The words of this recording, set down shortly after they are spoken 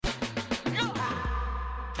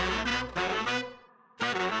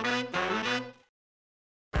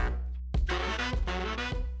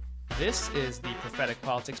This is the Prophetic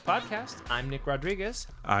Politics Podcast. I'm Nick Rodriguez.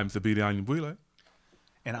 I'm Thabiti Anyabwile.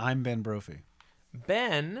 And I'm Ben Brophy.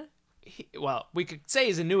 Ben, we could say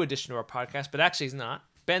he's a new addition to our podcast, but actually he's not.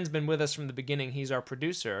 Ben's been with us from the beginning. He's our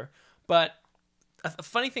producer. But a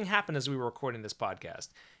funny thing happened as we were recording this podcast.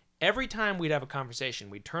 Every time we'd have a conversation,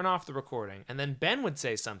 we'd turn off the recording, and then Ben would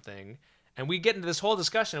say something, and we'd get into this whole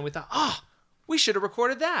discussion, and we thought, we should have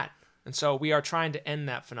recorded that. And so we are trying to end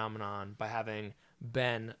that phenomenon by having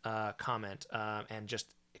Ben comment and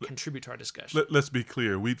just contribute to our discussion. Let's be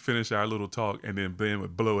clear. We'd finish our little talk, and then Ben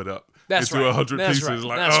would blow it up That's into right. 100 That's pieces. right.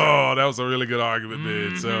 Like, That's right. that was a really good argument,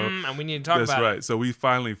 Ben. So and we need to talk that's about right. it. So we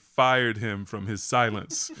finally fired him from his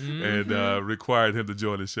silence and required him to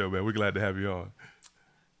join the show, man. We're glad to have you on.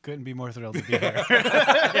 Couldn't be more thrilled to be here.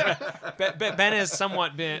 Ben is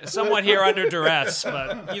somewhat here under duress,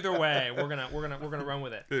 but either way, we're gonna run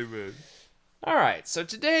with it. Amen. All right, so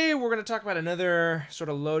today we're going to talk about another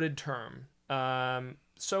sort of loaded term,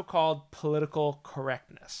 so-called political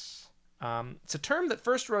correctness. It's a term that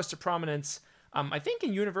first rose to prominence, I think,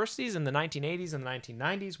 in universities in the 1980s and the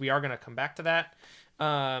 1990s. We are going to come back to that.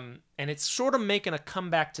 And it's sort of making a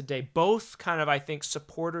comeback today, both kind of, I think,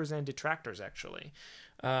 supporters and detractors, actually.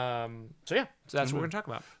 So that's what we're going to talk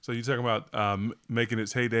about. So you're talking about making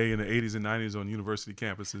its heyday in the 80s and 90s on university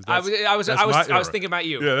campuses. I was thinking about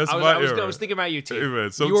you. Yeah, that's I was thinking about you too.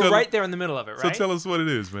 Amen. So you were right there in the middle of it, right? So tell us what it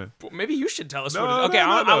is, man. Well, maybe you should tell us No, what it is. no, Okay,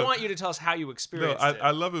 no. I want you to tell us how you experienced it.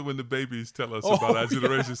 I love it when the babies tell us about our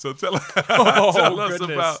generation. So tell us goodness.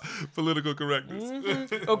 about political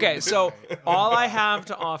correctness. Okay, so all I have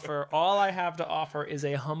to offer is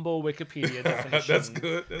a humble Wikipedia definition. That's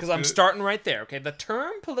good. Because I'm starting right there. Okay, the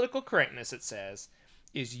term political correctness, it says,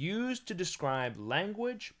 is used to describe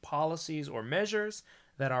language, policies, or measures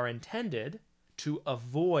that are intended to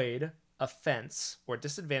avoid offense or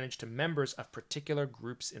disadvantage to members of particular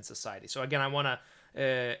groups in society. So again, I want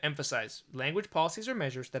to emphasize language, policies, or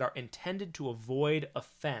measures that are intended to avoid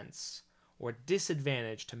offense or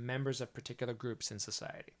disadvantage to members of particular groups in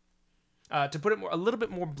society. To put it a little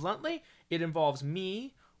bit more bluntly, it involves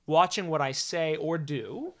me watching what I say or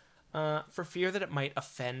do for fear that it might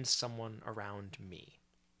offend someone around me,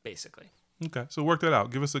 basically. Okay, so work that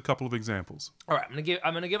out. Give us a couple of examples. All right,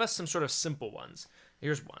 I'm gonna give us some sort of simple ones.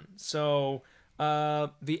 Here's one. So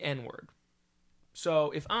the N-word.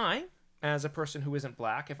 So if I, as a person who isn't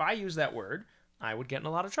black, if I use that word, I would get in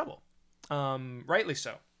a lot of trouble. Rightly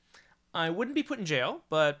so. I wouldn't be put in jail,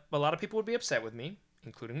 but a lot of people would be upset with me,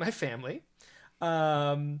 including my family.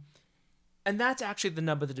 And that's actually the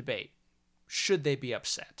nub of the debate. Should they be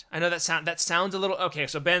upset? I know that sounds a little okay.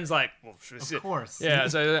 So Ben's like, well, Of course. yeah.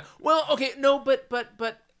 So well, okay, no, but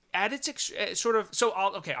at its sort of. So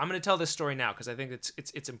I'm going to tell this story now because I think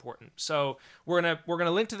it's important. So we're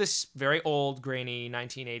gonna link to this very old, grainy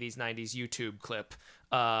 1980s 90s YouTube clip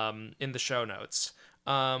in the show notes.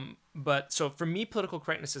 But so for me, political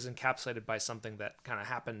correctness is encapsulated by something that kind of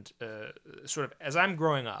happened sort of as I'm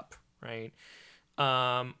growing up, right?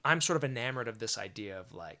 I'm sort of enamored of this idea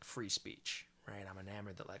of like free speech, right? I'm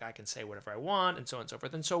enamored that like I can say whatever I want and so on and so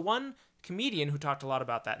forth. And so one comedian who talked a lot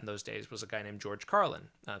about that in those days was a guy named George Carlin,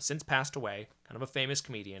 since passed away, kind of a famous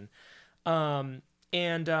comedian. And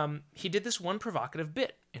he did this one provocative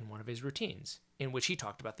bit in one of his routines in which he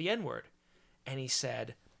talked about the N-word. And he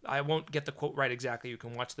said, I won't get the quote right exactly, you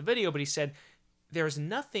can watch the video, but he said, there's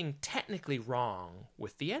nothing technically wrong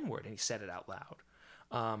with the N-word. And he said it out loud.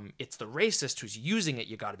 It's the racist who's using it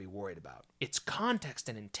you got to be worried about. It's context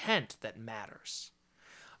and intent that matters.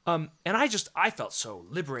 And I felt so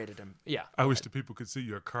liberated. And yeah. I wish the people could see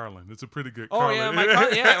your Carlin. It's a pretty good Oh Carlin.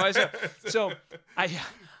 yeah, so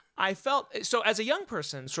I felt so as a young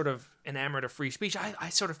person, sort of enamored of free speech. I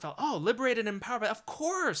sort of felt liberated and empowered. Of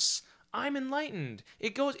course, I'm enlightened.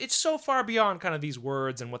 It's so far beyond kind of these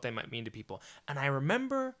words and what they might mean to people. And I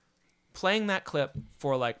remember playing that clip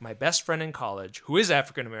for like my best friend in college who is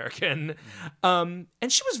African American, and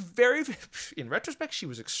she was very, in retrospect, she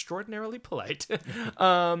was extraordinarily polite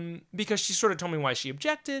because she sort of told me why she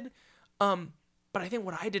objected, but I think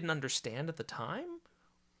what I didn't understand at the time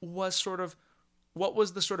was sort of what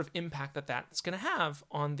was the sort of impact that's going to have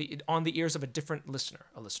on the ears of a different listener,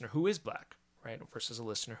 a listener who is black, right, versus a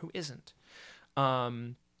listener who isn't.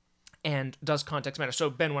 And does context matter? So,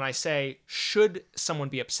 Ben, when I say, should someone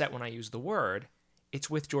be upset when I use the word, it's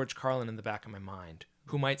with George Carlin in the back of my mind,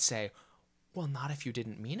 who might say, well, not if you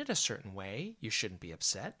didn't mean it a certain way. You shouldn't be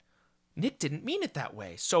upset. Nick didn't mean it that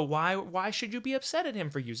way. So why should you be upset at him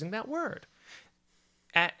for using that word?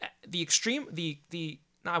 At the extreme,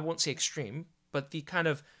 I won't say extreme, but the kind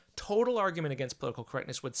of total argument against political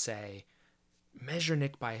correctness would say, measure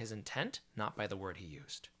Nick by his intent, not by the word he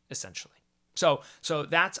used. essentially. So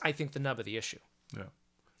that's, I think, the nub of the issue.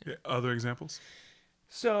 Yeah. Other examples?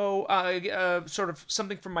 So, sort of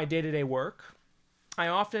something from my day-to-day work, I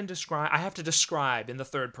have to describe in the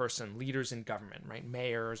third person leaders in government, right?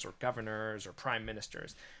 Mayors or governors or prime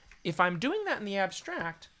ministers. If I'm doing that in the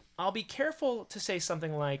abstract, I'll be careful to say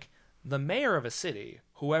something like the mayor of a city,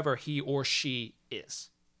 whoever he or she is.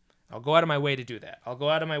 I'll go out of my way to do that. I'll go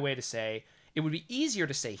out of my way to say, it would be easier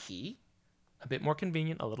to say he, a bit more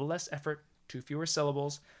convenient, a little less effort, 2 fewer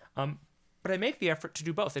syllables. But I make the effort to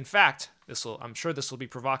do both. In fact, I'm sure this will be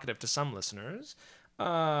provocative to some listeners.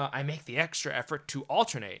 I make the extra effort to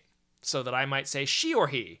alternate so that I might say she or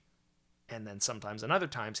he, and then sometimes and other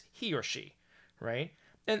times he or she, right?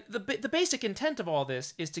 And the basic intent of all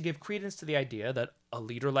this is to give credence to the idea that a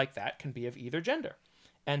leader like that can be of either gender,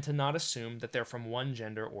 and to not assume that they're from one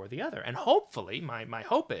gender or the other. And hopefully, my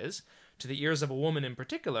hope is, to the ears of a woman in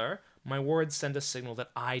particular, my words send a signal that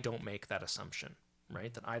I don't make that assumption,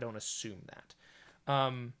 right? That I don't assume that.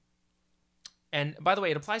 And by the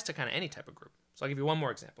way, it applies to kind of any type of group. So I'll give you one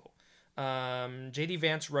more example. J.D.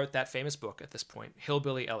 Vance wrote that famous book at this point,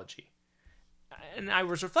 Hillbilly Elegy. And I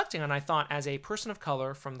was reflecting on, I thought, as a person of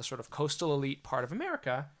color from the sort of coastal elite part of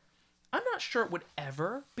America, I'm not sure it would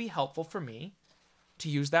ever be helpful for me to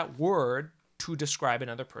use that word to describe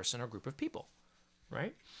another person or group of people,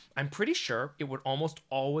 right? I'm pretty sure it would almost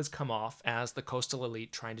always come off as the coastal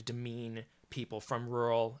elite trying to demean people from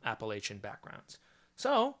rural Appalachian backgrounds.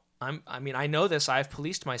 So, I know this, I've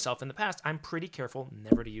policed myself in the past. I'm pretty careful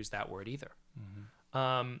never to use that word either.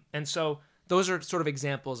 Mm-hmm. And so those are sort of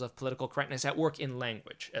examples of political correctness at work in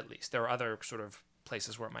language, at least. There are other sort of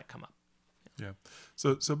places where it might come up. Yeah.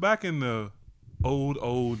 So back in the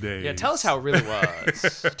old days. Yeah, tell us how it really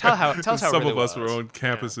was. tell us how it really was. Some of us were on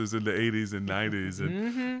campuses in the 80s and 90s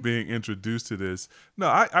and being introduced to this. No,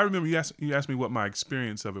 I remember you asked me what my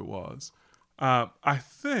experience of it was. I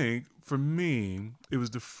think for me, it was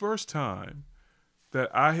the first time that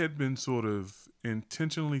I had been sort of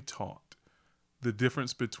intentionally taught the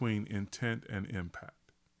difference between intent and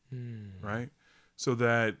impact, right? So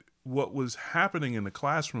that what was happening in the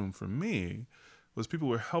classroom for me was people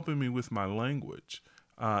were helping me with my language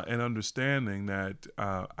and understanding that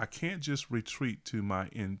I can't just retreat to my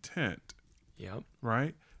intent,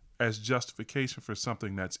 right, as justification for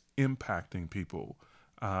something that's impacting people,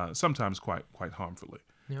 sometimes quite harmfully.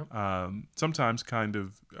 Sometimes kind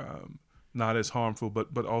of not as harmful,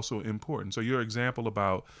 but also important. So your example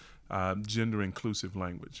about gender inclusive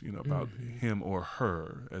language, about him or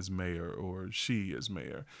her as mayor or she as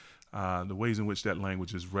mayor, the ways in which that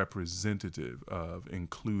language is representative of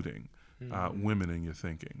including women in your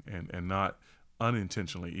thinking and not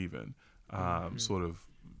unintentionally even sort of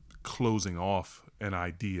closing off an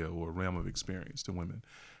idea or realm of experience to women.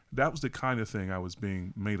 That was the kind of thing I was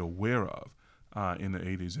being made aware of in the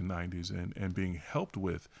 80s and 90s and being helped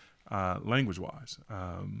with language-wise.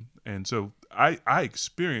 And so I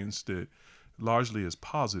experienced it largely as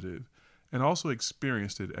positive and also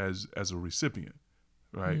experienced it as a recipient,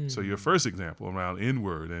 right? So your first example around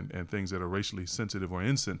N-word and things that are racially sensitive or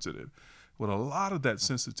insensitive, well, a lot of that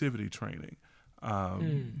sensitivity training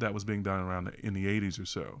that was being done around in the 80s or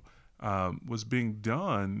so was being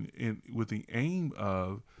done with the aim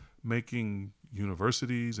of making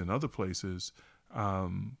universities and other places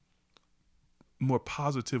more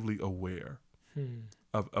positively aware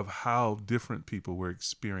of how different people were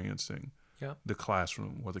experiencing the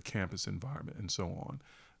classroom or the campus environment and so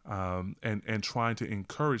on, and trying to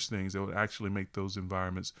encourage things that would actually make those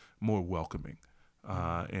environments more welcoming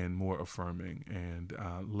and more affirming and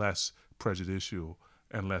less prejudicial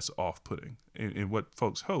and less off-putting in what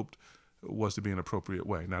folks hoped was to be an appropriate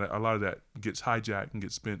way. Now, a lot of that gets hijacked and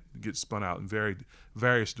gets spun out in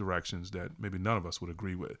various directions that maybe none of us would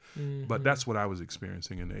agree with. But that's what I was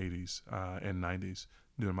experiencing in the 80s and 90s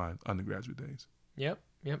during my undergraduate days. Yep.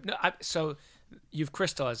 No, so you've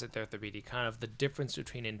crystallized it there, Thabiti, kind of the difference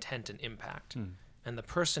between intent and impact. And the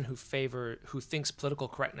person who thinks political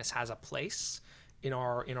correctness has a place in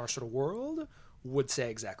our sort of world would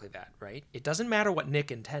say exactly that, right? It doesn't matter what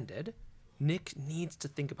Nick intended. Nick needs to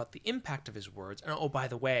think about the impact of his words. And, oh, by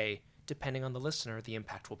the way, depending on the listener, the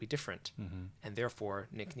impact will be different. And therefore,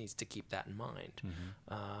 Nick needs to keep that in mind.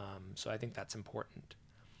 So I think that's important.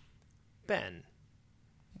 Ben,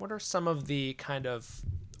 what are some of the kind of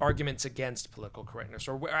arguments against political correctness?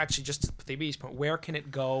 Or actually, just to Thabiti's point, where can it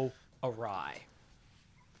go awry?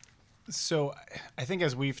 So I think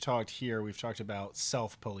as we've talked here, we've talked about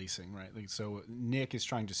self-policing, right? Like, so Nick is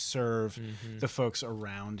trying to serve the folks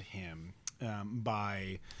around him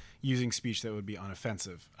by, using speech that would be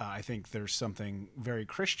unoffensive. I think there's something very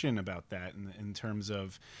Christian about that in terms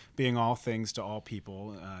of being all things to all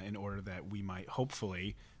people in order that we might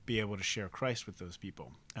hopefully be able to share Christ with those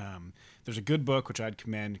people. There's a good book, which I'd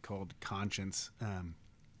commend, called Conscience,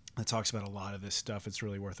 that talks about a lot of this stuff. It's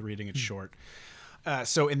really worth reading. It's short.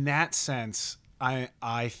 So in that sense,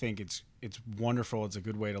 I think it's wonderful. It's a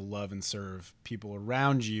good way to love and serve people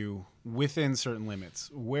around you within certain limits.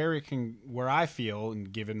 Where I feel,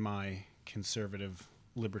 and given my conservative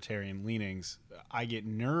libertarian leanings, I get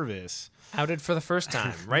nervous. Outed for the first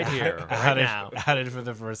time, right here, right now. Outed for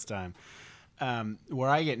the first time. Where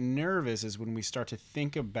I get nervous is when we start to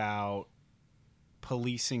think about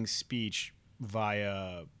policing speech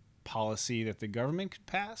via policy that the government could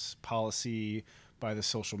pass, policy by the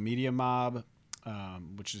social media mob,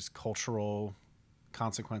 which is cultural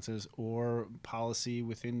consequences, or policy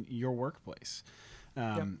within your workplace.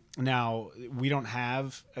 Now, we don't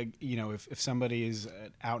have, if somebody is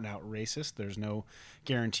out and out racist, there's no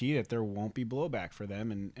guarantee that there won't be blowback for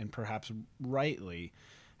them, and perhaps rightly.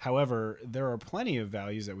 However, there are plenty of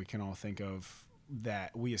values that we can all think of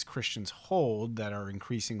that we as Christians hold that are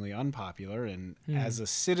increasingly unpopular. And as a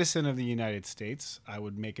citizen of the United States, I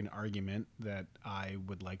would make an argument that I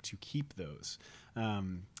would like to keep those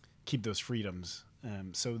freedoms.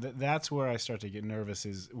 So that's where I start to get nervous,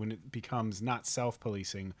 is when it becomes not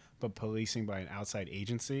self-policing, but policing by an outside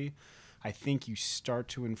agency. I think you start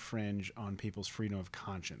to infringe on people's freedom of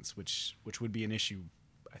conscience, which would be an issue,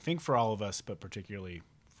 I think, for all of us, but particularly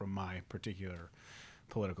from my particular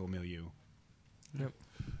political milieu. Yep.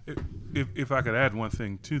 If I could add one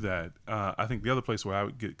thing to that, I think the other place where I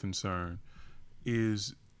would get concerned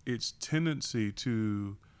is its tendency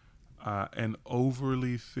to an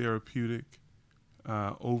overly therapeutic,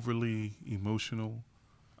 overly emotional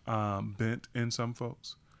bent in some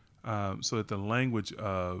folks, so that the language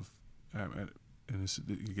of, and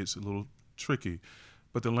it gets a little tricky,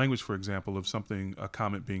 but the language, for example, of a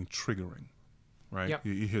comment being triggering, right? Yep.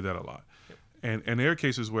 You hear that a lot. Yep. And there are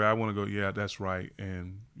cases where I want to go, yeah, that's right,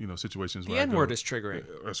 and situations where the N-word is triggering.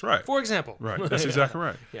 That's right. For example. Right. That's exactly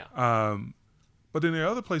right. Yeah. But then there are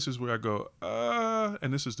other places where I go,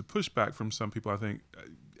 and this is the pushback from some people. I think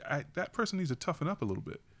that person needs to toughen up a little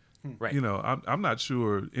bit. Right. I'm not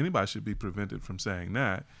sure anybody should be prevented from saying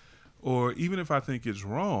that. Or even if I think it's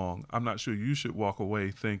wrong, I'm not sure you should walk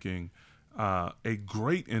away thinking a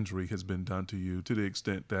great injury has been done to you, to the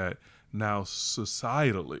extent that now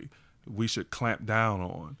societally we should clamp down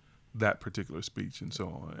on that particular speech and so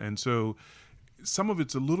on. And so some of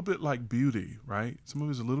it's a little bit like beauty, right? Some of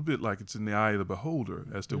it's a little bit like it's in the eye of the beholder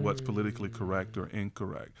as to what's politically correct or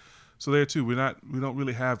incorrect. So there too, we don't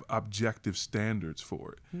really have objective standards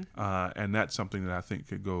for it, and that's something that I think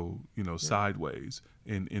could go, sideways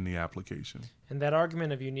in the application. And that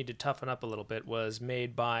argument of you need to toughen up a little bit was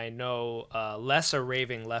made by no less a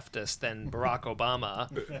raving leftist than Barack Obama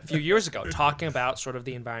a few years ago, talking about sort of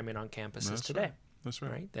the environment on campuses today. Right. That's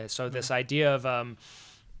right. So this idea of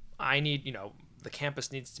I need, the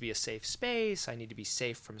campus needs to be a safe space. I need to be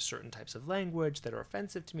safe from certain types of language that are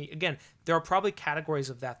offensive to me. Again, there are probably categories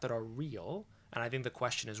of that are real, and I think the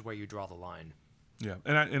question is where you draw the line. Yeah,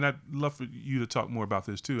 and I'd love for you to talk more about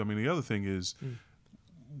this too. I mean, the other thing is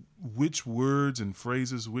which words and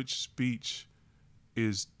phrases, which speech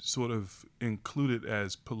is sort of included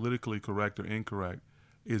as politically correct or incorrect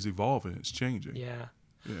is evolving. It's changing. Yeah.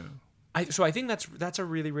 Yeah. So I think that's a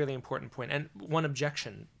really, really important point, and one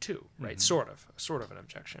objection too, right? Sort of an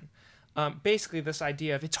objection. Basically, this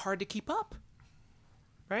idea of it's hard to keep up,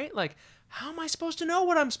 right? Like, how am I supposed to know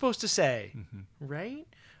what I'm supposed to say, right?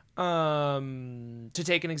 To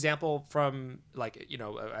take an example from,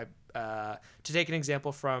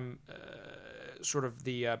 sort of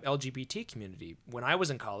the LGBT community. When I was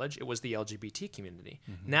in college, it was the LGBT community.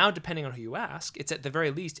 Now, depending on who you ask, it's at the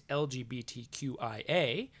very least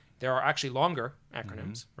LGBTQIA. There are actually longer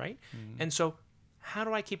acronyms, right? And so how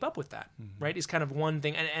do I keep up with that, right, is kind of one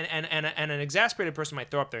thing. And an exasperated person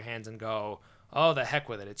might throw up their hands and go, oh, the heck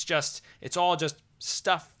with it. It's all just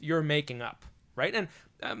stuff you're making up, right? And,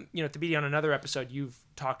 to be on another episode, you've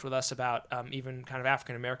talked with us about even kind of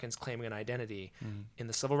African Americans claiming an identity. In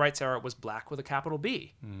the civil rights era, it was black with a capital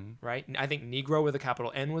B, right? I think Negro with a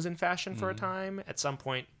capital N was in fashion for a time. At some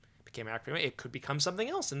point, it became African American. It could become something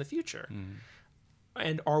else in the future.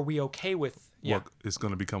 And are we okay with... Yeah. It's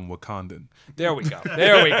going to become Wakandan. There we go.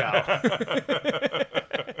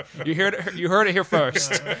 You heard it here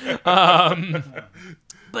first.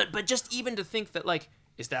 But just even to think that, like,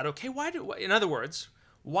 is that okay? In other words,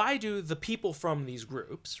 why do the people from these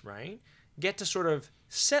groups, right, get to sort of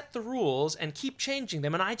set the rules and keep changing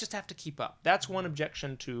them, and I just have to keep up. That's one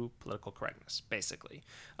objection to political correctness, basically,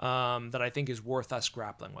 that I think is worth us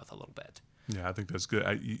grappling with a little bit. Yeah, I think that's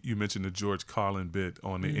good. You mentioned the George Carlin bit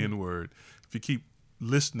on the N-word. If you keep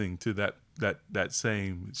listening to that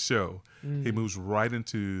same show, he moves right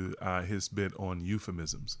into his bit on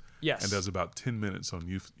euphemisms. Yes. And does about 10 minutes on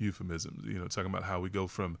euphemisms, talking about how we go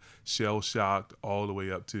from shell-shocked all the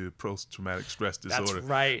way up to post-traumatic stress disorder. That's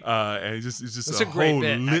right. And it's just That's a a great whole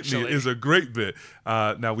bit, litany. actually. It's a great bit.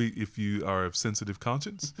 Now, if you are of sensitive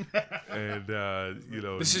conscience, and,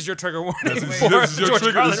 This is your trigger warning. this is for your George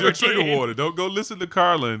trigger. Carlin This is your trigger routine. warning. Don't go listen to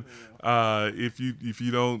Carlin if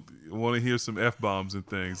you don't want to hear some F-bombs and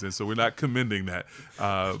things. And so we're not commending that,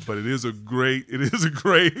 but it is a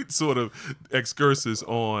great sort of excursus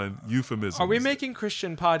on euphemisms. Are we making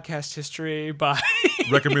Christian podcast history by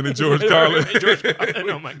recommending George Carlin? George Carlin?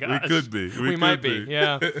 Oh my gosh. We could be. We might be.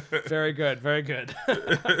 Yeah. Very good. Very good.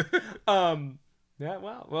 Yeah.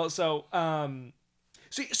 Well. So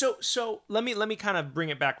let me kind of bring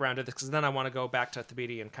it back around to this, because then I want to go back to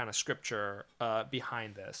Thabiti and kind of scripture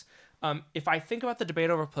behind this. If I think about the debate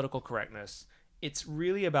over political correctness, it's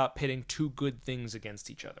really about pitting two good things against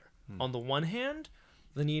each other. On the one hand,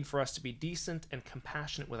 the need for us to be decent and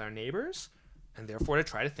compassionate with our neighbors, and therefore to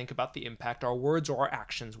try to think about the impact our words or our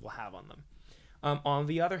actions will have on them. On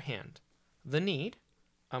the other hand, the need,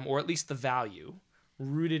 or at least the value,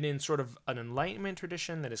 rooted in sort of an Enlightenment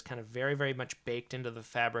tradition that is kind of very, very much baked into the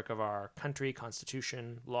fabric of our country,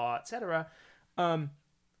 constitution, law, etc.,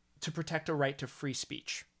 to protect a right to free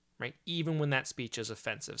speech, right? Even when that speech is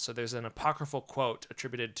offensive. So there's an apocryphal quote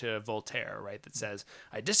attributed to Voltaire, right, that says,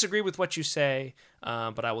 "I disagree with what you say,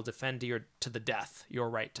 but I will defend to the death your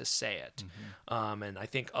right to say it." And I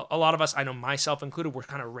think a lot of us, I know myself included, we're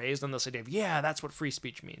kind of raised on this idea of, yeah, that's what free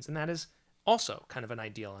speech means. And that is also kind of an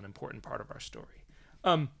ideal and important part of our story.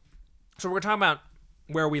 So we're talking about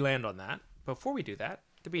where we land on that. Before we do that,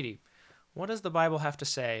 Thabiti, what does the Bible have to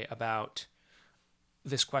say about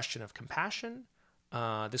this question of compassion,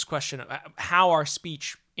 this question of how our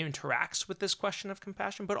speech interacts with this question of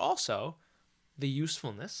compassion, but also the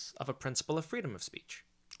usefulness of a principle of freedom of speech?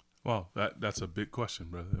 Well, that's a big question,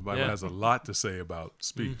 brother. The Bible has a lot to say about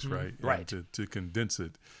speech, right? Right. And to condense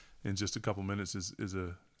it in just a couple minutes is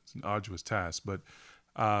an arduous task. But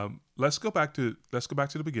let's go back to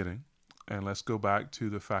the beginning, and let's go back to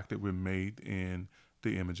the fact that we're made in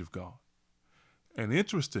the image of God. And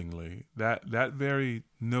interestingly, that very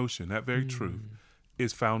notion, that very truth,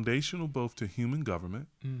 is foundational both to human government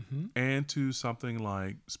and to something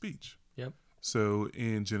like speech. Yep. So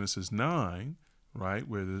in Genesis 9, right,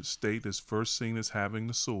 where the state is first seen as having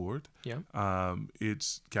the sword, Yep.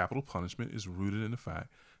 its capital punishment is rooted in the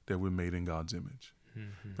fact that we're made in God's image.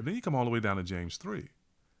 But then you come all the way down to James 3,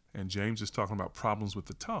 and James is talking about problems with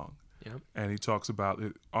the tongue. Yep. And he talks about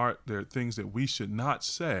there are things that we should not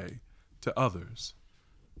say to others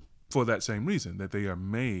for that same reason, that they are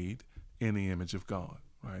made in the image of God,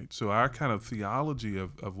 right? So our kind of theology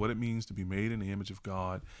of what it means to be made in the image of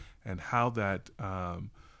God and how that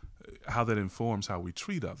informs how we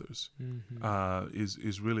treat others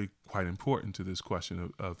is really quite important to this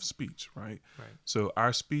question of speech, right? Right. So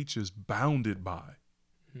our speech is bounded by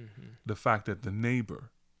the fact that the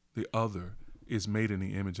neighbor, the other, is made in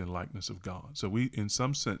the image and likeness of God. So we, in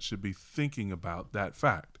some sense, should be thinking about that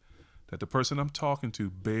fact, that the person I'm talking to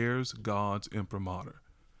bears God's imprimatur,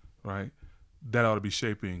 right? That ought to be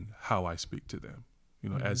shaping how I speak to them,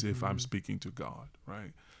 as if I'm speaking to God,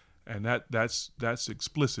 right? And that's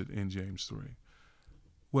explicit in James 3.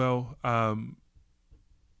 Well,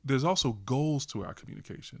 there's also goals to our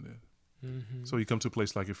communication then. So you come to a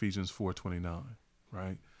place like Ephesians 4:29,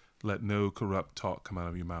 right? Let no corrupt talk come out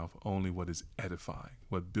of your mouth, only what is edifying,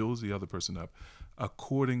 what builds the other person up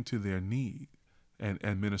according to their need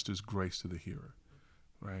and ministers grace to the hearer,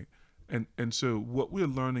 right? And so what we're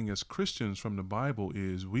learning as Christians from the Bible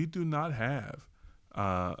is we do not have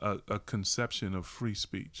a conception of free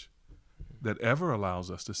speech that ever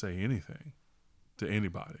allows us to say anything to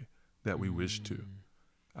anybody that we wish to,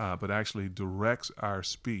 but actually directs our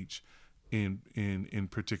speech in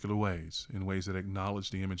particular ways, in ways that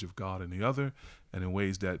acknowledge the image of God in the other, and in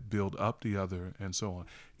ways that build up the other, and so on.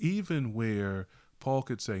 Even where Paul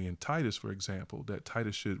could say in Titus, for example, that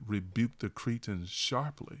Titus should rebuke the Cretans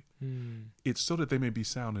sharply, it's so that they may be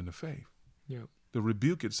sound in the faith. Yep. The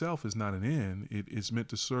rebuke itself is not an end. It is meant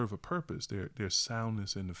to serve a purpose, their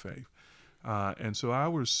soundness in the faith. And so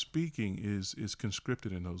our speaking is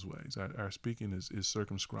conscripted in those ways. Our speaking is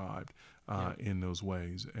circumscribed in those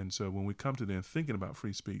ways. And so when we come to then thinking about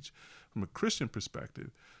free speech from a Christian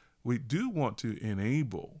perspective, we do want to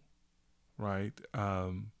enable, right?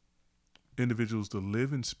 Individuals to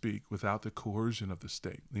live and speak without the coercion of the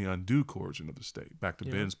state, the undue coercion of the state. Back to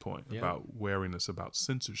Ben's point about wariness, about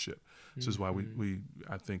censorship. This is why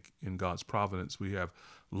I think in God's providence, we have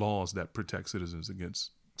laws that protect citizens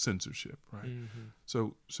against censorship, right?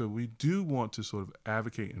 So we do want to sort of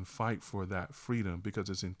advocate and fight for that freedom because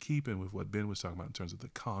it's in keeping with what Ben was talking about in terms of the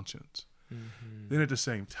conscience. Then at the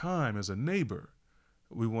same time, as a neighbor,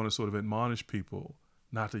 we want to sort of admonish people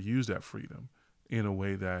not to use that freedom in a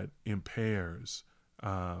way that impairs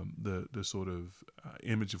the sort of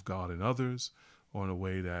image of God in others, or in a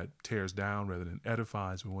way that tears down rather than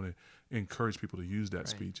edifies. We want to encourage people to use that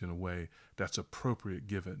speech in a way that's appropriate,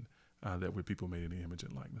 given that we're people made in the image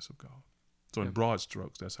and likeness of God. So in broad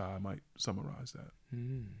strokes, that's how I might summarize that.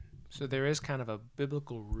 So there is kind of a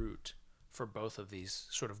biblical root for both of these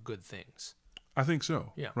sort of good things. I think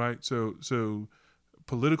so. Yeah. Right. So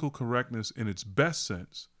political correctness in its best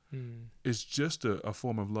sense is just a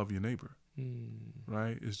form of love your neighbor.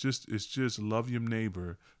 Right. It's just love your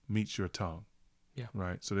neighbor meets your tongue. Yeah.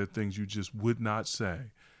 Right. So there are things you just would not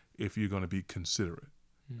say if you're going to be considerate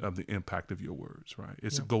of the impact of your words. Right.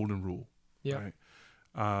 It's a golden rule. Yeah.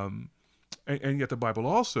 Right. And yet the Bible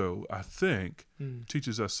also, I think,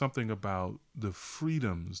 teaches us something about the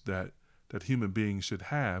freedoms that human beings should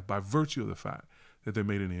have by virtue of the fact that they're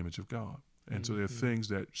made in the image of God. And so there are things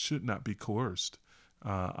that should not be coerced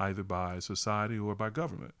either by society or by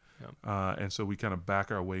government. And so we kind of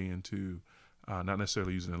back our way into not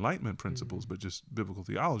necessarily using Enlightenment principles, but just biblical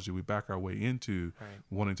theology. We back our way into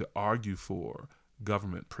wanting to argue for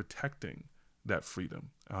government protecting that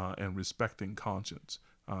freedom and respecting conscience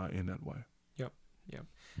in that way. Yep.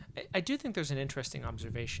 I do think there's an interesting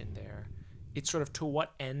observation there. It's sort of, to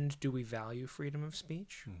what end do we value freedom of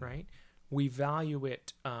speech, right? We value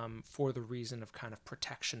it for the reason of kind of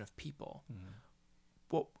protection of people.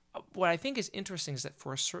 Well, what I think is interesting is that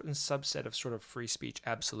for a certain subset of sort of free speech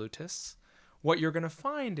absolutists, what you're going to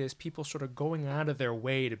find is people sort of going out of their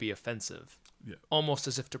way to be offensive, almost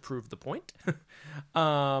as if to prove the point.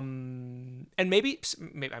 And maybe,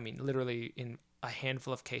 I mean, literally in a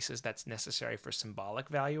handful of cases, that's necessary for symbolic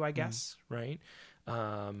value, I guess, right?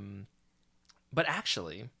 But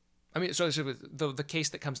actually, I mean, so the case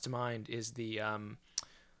that comes to mind is the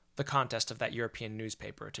contest of that European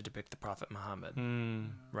newspaper to depict the Prophet Muhammad,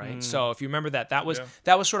 right? So if you remember that was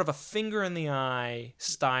sort of a finger in the eye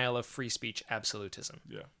style of free speech absolutism,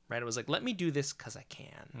 right? It was like, let me do this because I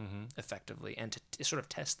can, effectively, and to sort of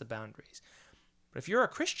test the boundaries. But if you're a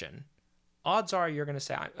Christian, odds are you're going to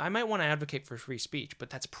say, I might want to advocate for free speech, but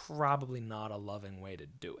that's probably not a loving way to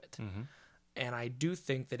do it. And I do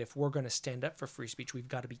think that if we're going to stand up for free speech, we've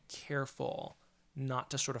got to be careful not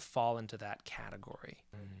to sort of fall into that category.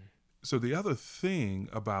 So the other thing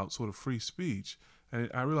about sort of free speech,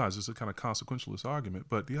 and I realize it's a kind of consequentialist argument,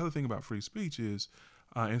 but the other thing about free speech is,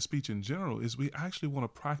 and speech in general, is we actually want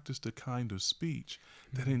to practice the kind of speech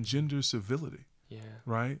that engenders civility.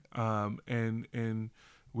 Right? And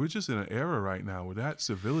we're just in an era right now where that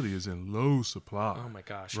civility is in low supply. Oh my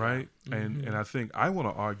gosh. Right? And I think I want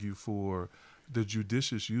to argue for the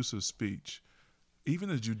judicious use of speech, even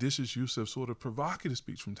the judicious use of sort of provocative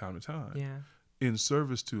speech from time to time, in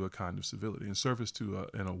service to a kind of civility, in service to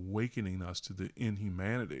an awakening us to the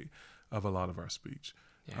inhumanity of a lot of our speech.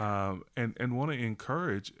 And want to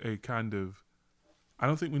encourage a kind of, I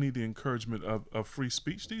don't think we need the encouragement of free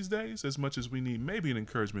speech these days as much as we need maybe an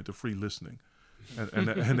encouragement to free listening. And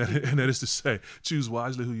that is to say, choose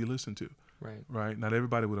wisely who you listen to. Right. Not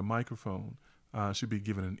everybody with a microphone should be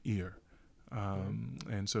given an ear.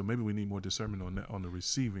 And so maybe we need more discernment on the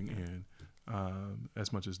receiving end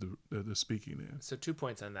as much as the speaking end. So 2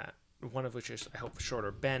 points on that, one of which is, I hope,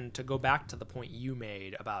 shorter. Ben, to go back to the point you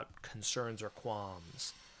made about concerns or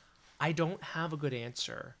qualms, I don't have a good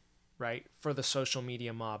answer, right, for the social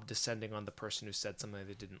media mob descending on the person who said something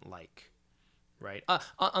they didn't like. Right,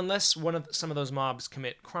 unless some of those mobs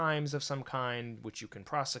commit crimes of some kind, which you can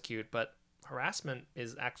prosecute, but harassment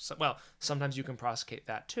is actually, well, sometimes you can prosecute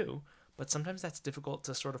that too, but sometimes that's difficult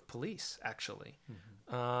to sort of police, actually.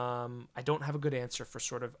 I don't have a good answer for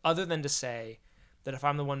sort of, other than to say that if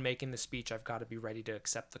I'm the one making the speech, I've got to be ready to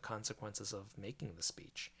accept the consequences of making the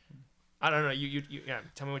speech. I don't know. You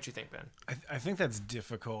tell me what you think, Ben. I think that's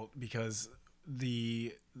difficult because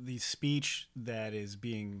the speech that is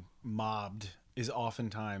being mobbed is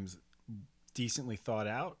oftentimes decently thought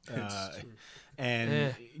out,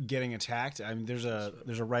 and getting attacked. I mean, there's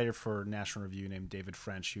a writer for National Review named David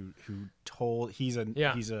French who told he's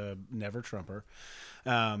a never Trumper,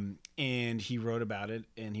 and he wrote about it,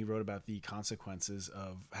 and he wrote about the consequences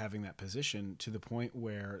of having that position to the point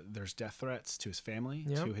where there's death threats to his family,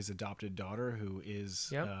 to his adopted daughter who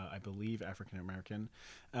is I believe African American,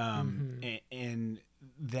 and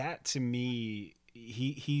that to me.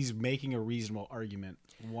 He's making a reasonable argument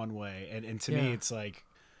one way, and to me it's like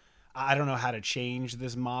I don't know how to change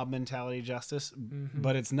this mob mentality justice,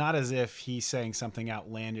 but it's not as if he's saying something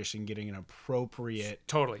outlandish and getting an appropriate.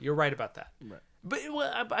 Totally, you're right about that. Right. But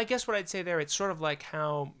I guess what I'd say there, it's sort of like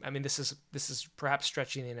how, I mean, this is perhaps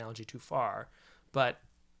stretching the analogy too far, but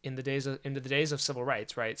in the days of civil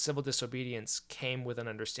rights, right, civil disobedience came with an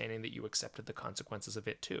understanding that you accepted the consequences of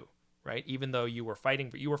it too. Right, even though you were fighting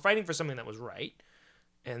for something that was right,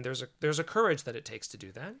 and there's a courage that it takes to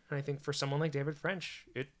do that. And I think for someone like David French,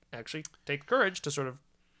 it actually takes courage to sort of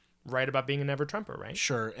write about being a never Trumper, right?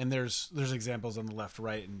 Sure, and there's examples on the left,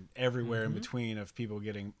 right, and everywhere in between of people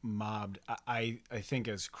getting mobbed. I think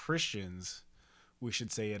as Christians, we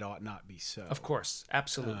should say it ought not be so. Of course,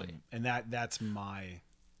 absolutely, and that's my.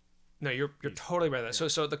 No, you're totally right. Yeah.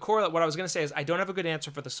 So the core, what I was going to say is I don't have a good answer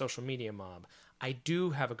for the social media mob. I do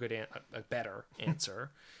have a better answer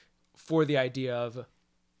for the idea of,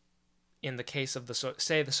 in the case of the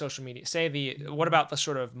social media, what about the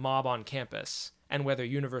sort of mob on campus and whether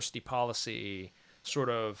university policy sort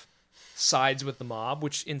of sides with the mob,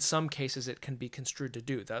 which in some cases it can be construed to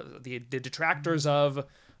do. The detractors of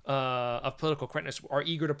political correctness will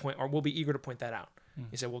be eager to point that out.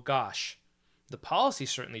 You say, well, gosh. The policy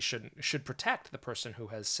certainly should protect the person who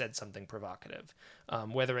has said something provocative,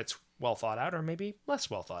 whether it's well thought out or maybe less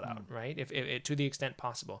well thought out, right? If to the extent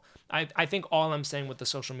possible. I think all I'm saying with the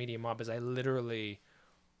social media mob is I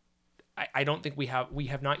don't think we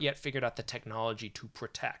have not yet figured out the technology to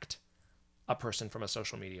protect a person from a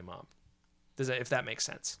social media mob. If that makes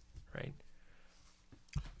sense, right?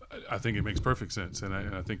 I think it makes perfect sense, and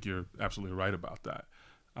I think you're absolutely right about that.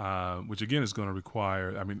 Which again is going to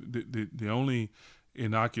require. I mean, the only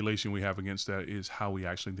inoculation we have against that is how we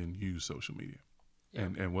actually then use social media,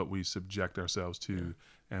 and what we subject ourselves to,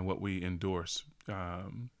 and what we endorse,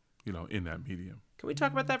 in that medium. Can we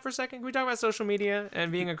talk about that for a second? Can we talk about social media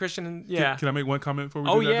and being a Christian? Can I make one comment before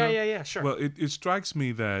we do that? Yeah, sure. Well, it strikes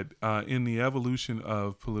me that in the evolution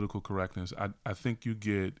of political correctness, I think you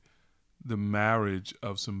get the marriage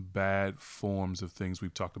of some bad forms of things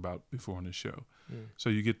we've talked about before on the show. So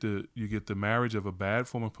you get the marriage of a bad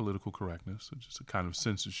form of political correctness, which is a kind of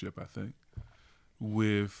censorship, I think,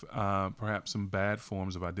 with perhaps some bad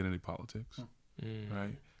forms of identity politics,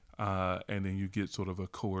 right? And then you get sort of a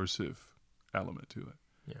coercive element to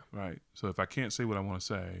it, right? So if I can't say what I want to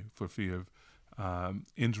say for fear of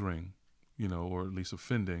injuring, or at least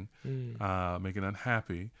offending, making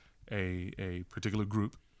unhappy a particular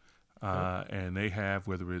group, and they have,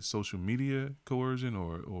 whether it's social media coercion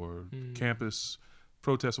or campus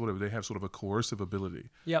protests or whatever, they have sort of a coercive ability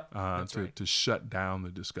to shut down the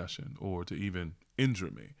discussion or to even injure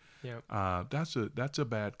me. That's a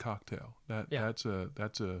bad cocktail. That's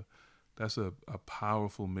a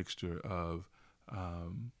powerful mixture of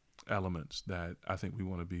elements that I think we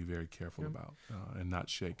want to be very careful about and not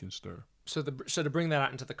shake and stir. So to bring that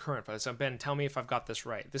out into the current fight, so Ben, tell me if I've got this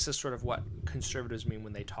right. This is sort of what conservatives mean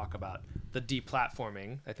when they talk about the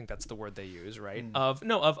deplatforming. I think that's the word they use, right? Of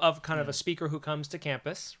kind of a speaker who comes to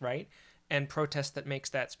campus, right, and protest that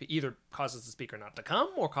makes that either causes the speaker not to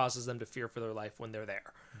come or causes them to fear for their life when they're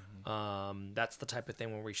there. That's the type of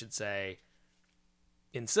thing where we should say,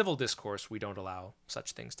 in civil discourse, we don't allow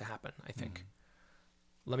such things to happen, I think.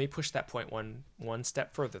 Let me push that point one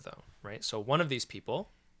step further, though, right? So one of these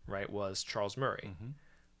people, right, was Charles Murray,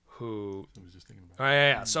 who I was just thinking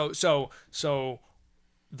about. So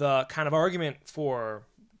the kind of argument for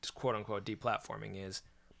quote unquote deplatforming is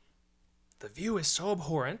the view is so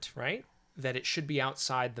abhorrent, right, that it should be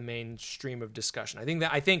outside the mainstream of discussion.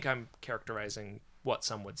 I think I'm characterizing what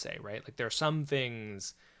some would say, right? Like there are some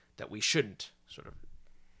things that we shouldn't sort of.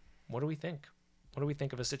 What do we think? What do we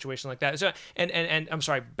think of a situation like that? So, and I'm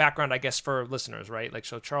sorry, background, I guess, for listeners, right? Like,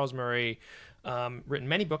 so Charles Murray, written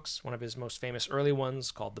many books. One of his most famous early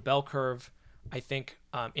ones called The Bell Curve, I think,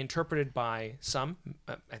 interpreted by some,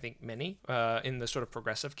 I think many, in the sort of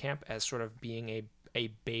progressive camp as sort of being a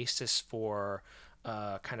basis for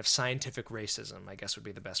kind of scientific racism, I guess would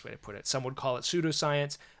be the best way to put it. Some would call it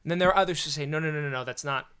pseudoscience. And then there are others who say, no, that's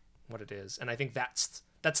not what it is. And I think that's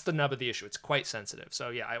the nub of the issue. It's quite sensitive. So,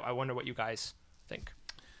 yeah, I wonder what you guys think.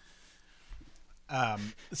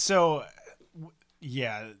 So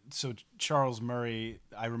Yeah, so Charles Murray,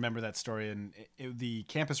 I remember that story, and the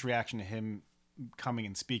campus reaction to him coming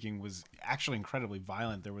and speaking was actually incredibly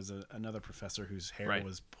violent. There was another professor whose hair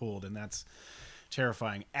was pulled, and that's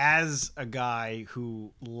terrifying. As a guy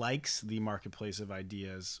who likes the marketplace of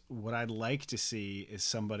ideas, what I'd like to see is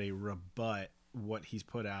somebody rebut what he's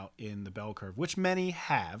put out in the bell curve, which many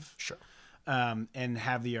have. Sure. And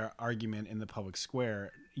have the argument in the public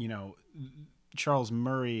square. Charles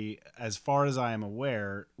Murray, as far as I am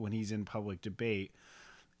aware, when he's in public debate,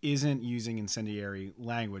 isn't using incendiary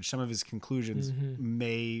language. Some of his conclusions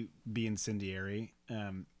may be incendiary.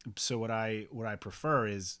 So what I prefer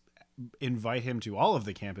is invite him to all of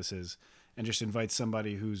the campuses and just invite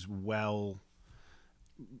somebody who's well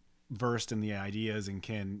versed in the ideas and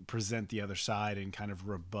can present the other side and kind of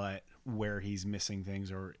rebut where he's missing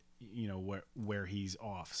things or where he's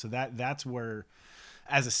off. So that's where,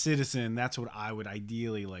 as a citizen, that's what I would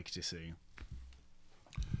ideally like to see.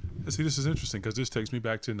 See, this is interesting because this takes me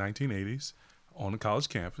back to 1980s on a college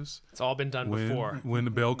campus. It's all been done before. When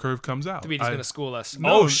the bell curve comes out. He's going to school us.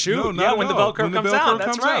 No, oh, shoot. No, yeah, when the bell curve comes out.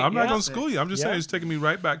 That's right. I'm not going to school you. I'm just saying it's taking me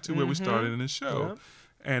right back to where we started in this show. Yep.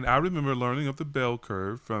 And I remember learning of the bell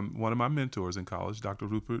curve from one of my mentors in college, Dr.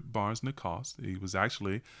 Rupert Barnes-Nicost. He was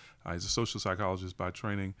actually, he's a social psychologist by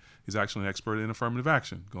training. He's actually an expert in affirmative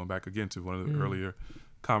action, going back again to one of the earlier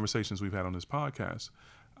conversations we've had on this podcast.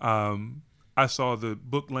 I saw the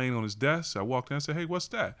book laying on his desk. I walked in and said, "Hey, what's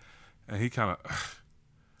that?" And he kind of,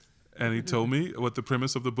 and he told me what the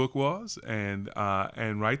premise of the book was. And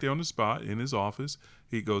right there on the spot in his office,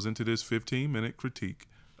 he goes into this 15-minute critique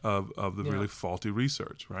of the really faulty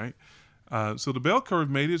research, right? So the bell curve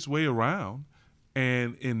made its way around,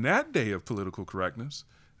 and in that day of political correctness,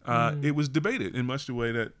 it was debated in much the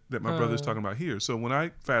way that my brother's talking about here. So when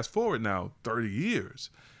I fast forward now 30 years,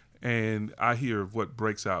 and I hear of what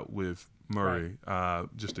breaks out with Murray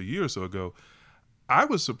just a year or so ago, I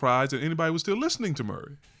was surprised that anybody was still listening to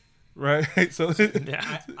Murray. Right. So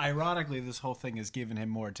ironically, this whole thing has given him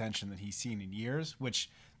more attention than he's seen in years, which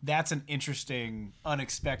that's an interesting,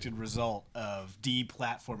 unexpected result of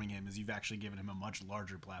deplatforming him, as you've actually given him a much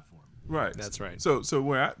larger platform. Right. That's right. So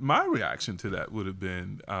my reaction to that would have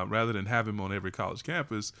been, rather than have him on every college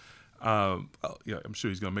campus, I'm sure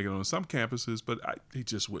he's going to make it on some campuses, but he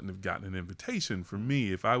just wouldn't have gotten an invitation from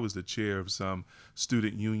me if I was the chair of some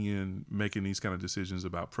student union making these kind of decisions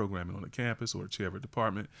about programming on the campus, or chair of a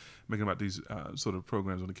department making about these sort of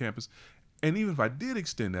programs on the campus. And even if I did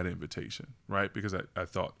extend that invitation, right, because I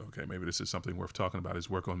thought, okay, maybe this is something worth talking about, his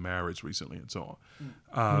work on marriage recently and so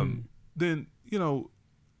on, then,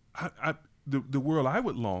 the world I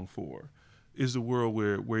would long for is the world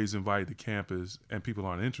where he's invited to campus and people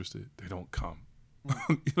aren't interested. They don't come.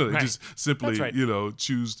 They just simply,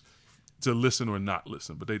 choose to listen or not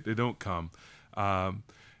listen, but they don't come.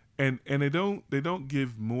 And they don't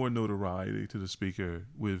give more notoriety to the speaker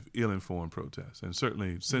with ill-informed protests, and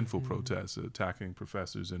certainly sinful protests, attacking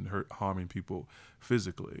professors and harming people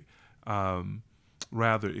physically.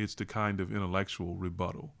 Rather, it's the kind of intellectual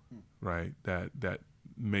rebuttal, right, that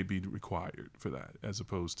may be required for that, as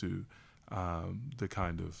opposed to the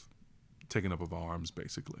kind of taking up of arms,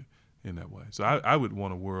 basically, in that way. So I would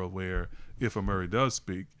want a world where if a Murray does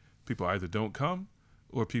speak, people either don't come,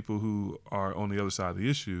 or people who are on the other side of the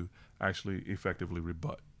issue actually effectively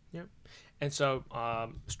rebut. Yep. And so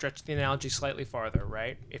stretch the analogy slightly farther,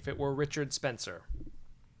 right? If it were Richard Spencer,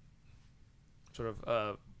 sort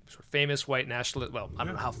of famous white nationalist, well, I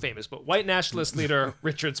don't know how famous, but white nationalist leader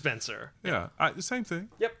Richard Spencer. Yeah, the same thing.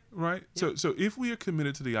 Yep. Right? Yep. So if we are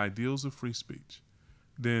committed to the ideals of free speech,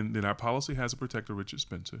 then our policy has to protect a Richard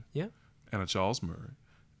Spencer and a Charles Murray,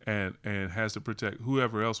 and has to protect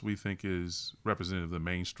whoever else we think is representative of the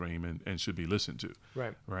mainstream and should be listened to.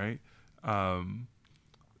 Right. Right?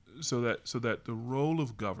 So that the role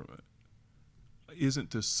of government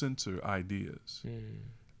isn't to censor ideas.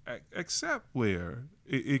 Except where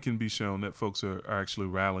it can be shown that folks are actually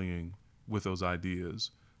rallying with those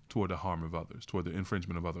ideas toward the harm of others, toward the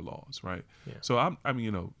infringement of other laws, right? Yeah. So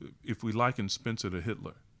if we liken Spencer to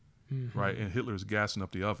Hitler, right, and Hitler's gassing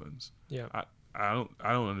up the ovens, I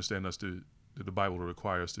don't understand that the Bible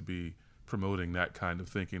requires us to be promoting that kind of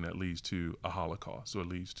thinking that leads to a Holocaust or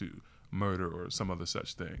leads to murder or some other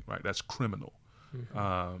such thing, right? That's criminal.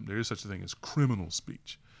 There is such a thing as criminal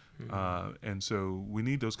speech. And so we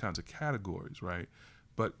need those kinds of categories, right?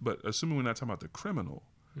 But assuming we're not talking about the criminal,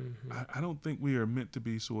 I don't think we are meant to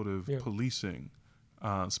be sort of policing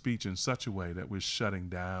speech in such a way that we're shutting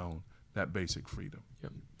down that basic freedom.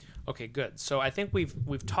 Yep. Okay, good. So I think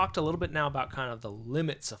we've talked a little bit now about kind of the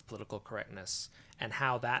limits of political correctness and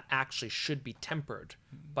how that actually should be tempered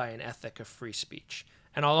by an ethic of free speech.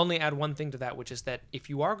 And I'll only add one thing to that, which is that if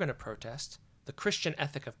you are going to protest, the Christian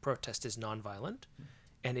ethic of protest is nonviolent,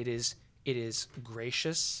 and it is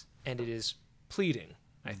gracious, and it is pleading,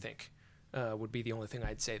 I think, would be the only thing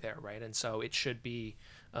I'd say there, right? And so it should be,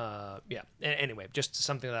 Anyway, just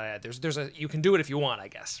something that I add. There's a you can do it if you want, I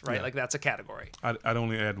guess, right? Yeah. Like that's a category. I'd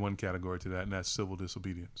only add one category to that, and that's civil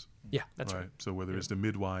disobedience. Yeah, that's right. So whether it's the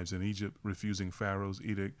midwives in Egypt refusing Pharaoh's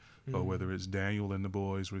edict, or whether it's Daniel and the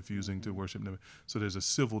boys refusing to worship them. So there's a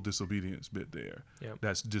civil disobedience bit there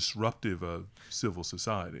that's disruptive of civil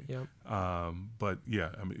society. Yep. But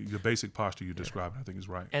yeah, I mean, the basic posture you described, I think, is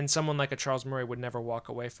right. And someone like a Charles Murray would never walk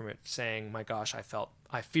away from it saying, "My gosh,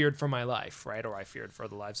 I feared for my life," right? Or I feared for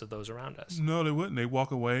the lives of those around us. No, they wouldn't. They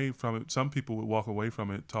walk away from it. Some people would walk away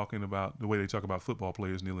from it talking about the way they talk about football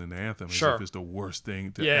players kneeling the anthem as if it's the worst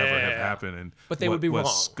thing to ever have happened. And but they would be wrong.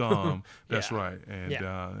 Scum. That's right. And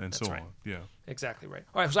and that's so right. on. Yeah. Exactly right.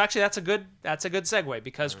 All right. So actually, that's a good segue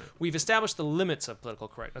because we've established the limits of political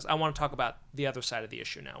correctness. I want to talk about the other side of the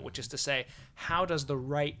issue now, which is to say, how does the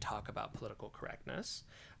right talk about political correctness?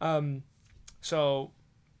 So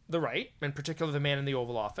the right, in particular the man in the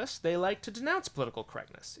Oval Office, they like to denounce political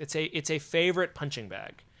correctness. It's a favorite punching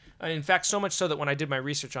bag. In fact, so much so that when I did my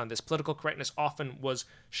research on this, political correctness often was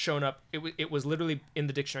shown up. It was literally in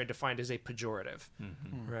the dictionary defined as a pejorative,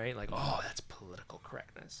 right? Like, oh, that's political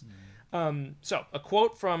correctness. So a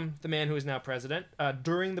quote from the man who is now president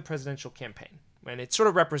during the presidential campaign, and it's sort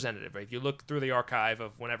of representative. Right? If you look through the archive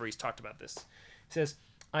of whenever he's talked about this, he says,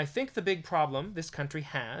 "I think the big problem this country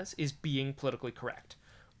has is being politically correct.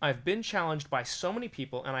 I've been challenged by so many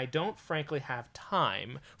people, and I don't frankly have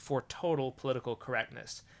time for total political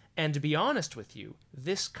correctness. And to be honest with you,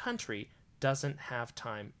 this country doesn't have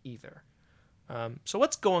time either." So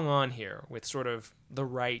what's going on here with sort of the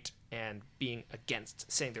right and being against,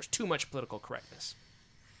 saying there's too much political correctness?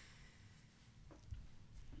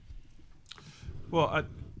 Well,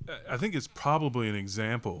 I think it's probably an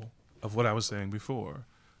example of what I was saying before,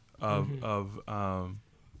 of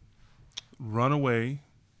runaway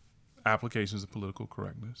applications of political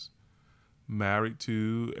correctness married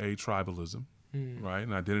to a tribalism, right?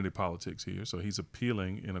 And identity politics here. So he's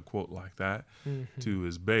appealing in a quote like that to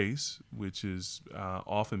his base, which is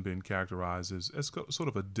often been characterized as sort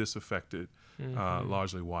of a disaffected,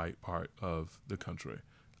 largely white part of the country,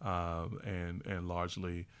 and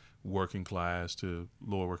largely working class to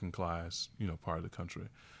lower working class, part of the country,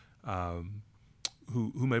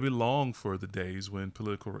 who maybe long for the days when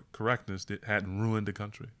political correctness hadn't ruined the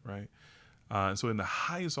country, right? And so in the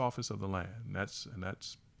highest office of the land, and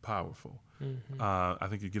that's powerful. I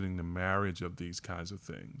think you're getting the marriage of these kinds of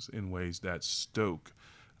things in ways that stoke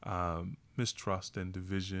mistrust and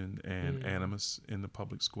division and animus in the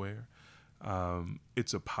public square.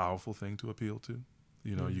 It's a powerful thing to appeal to.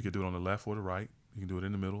 You could do it on the left or the right. You can do it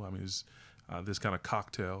in the middle. I mean, this kind of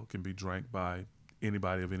cocktail can be drank by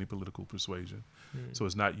anybody of any political persuasion. So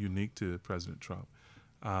it's not unique to President Trump.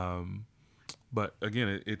 But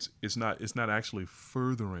again, it's not actually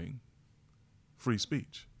furthering free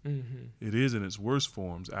speech. It is in its worst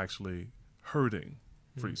forms actually hurting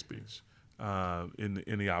free speech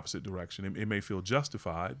in the opposite direction. It may feel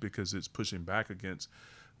justified because it's pushing back against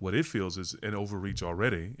what it feels is an overreach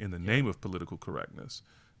already in the name of political correctness,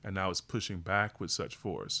 and now it's pushing back with such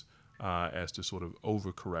force as to sort of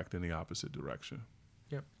overcorrect in the opposite direction.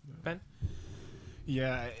 Yep. Ben?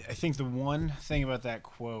 Yeah, I think the one thing about that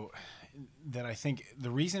quote that I think the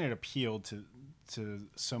reason it appealed to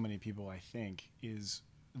so many people, I think, is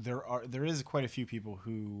there is quite a few people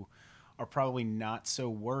who are probably not so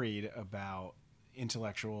worried about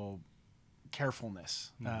intellectual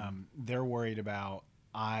carefulness. They're worried about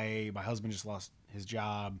my husband just lost his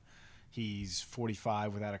job. He's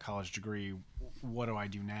 45 without a college degree. What do I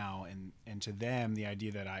do now? And to them, the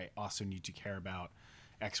idea that I also need to care about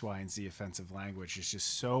X, Y, and Z offensive language is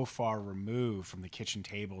just so far removed from the kitchen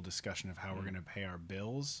table discussion of how we're going to pay our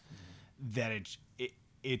bills that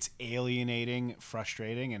it's alienating,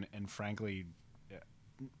 frustrating, and frankly,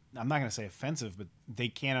 I'm not going to say offensive, but they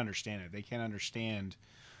can't understand it. They can't understand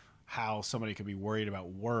how somebody could be worried about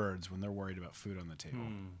words when they're worried about food on the table.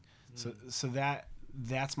 So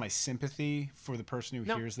that's my sympathy for the person who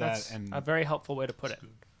hears that. That's and a very helpful way to put it.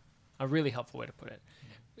 A really helpful way to put it.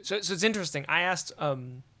 So it's interesting. I asked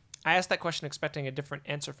that question expecting a different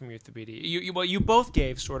answer from you, Thabiti. You both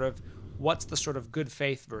gave sort of what's the sort of good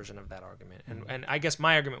faith version of that argument, and I guess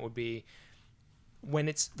my argument would be when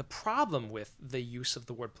it's the problem with the use of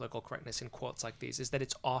the word political correctness in quotes like these is that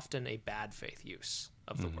it's often a bad faith use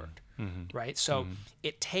of the word, right? So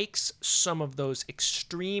it takes some of those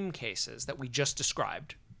extreme cases that we just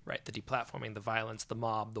described, right? The deplatforming, the violence, the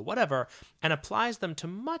mob, the whatever, and applies them to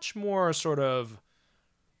much more sort of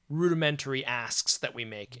rudimentary asks that we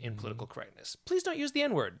make in political correctness. Please don't use the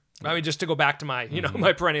N-word. I mean, just to go back to my,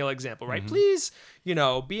 my perennial example, right? Please,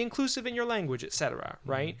 be inclusive in your language, etc.,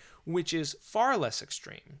 right? Which is far less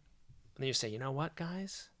extreme. And then you say, you know what,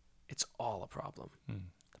 guys? It's all a problem.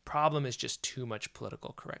 The problem is just too much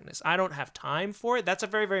political correctness. I don't have time for it. That's a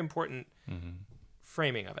very, very important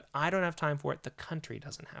framing of it. I don't have time for it. The country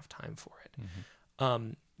doesn't have time for it.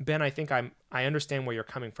 Ben, I think I understand where you're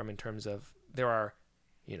coming from in terms of there are,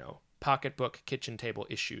 pocketbook, kitchen table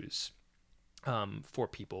issues for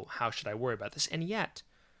people. How should I worry about this? And yet,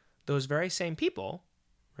 those very same people,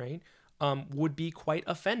 right, would be quite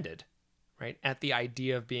offended, right, at the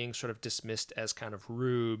idea of being sort of dismissed as kind of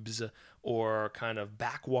rubes or kind of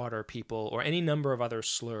backwater people or any number of other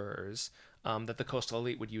slurs that the coastal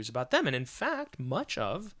elite would use about them. And in fact, much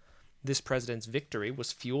of this president's victory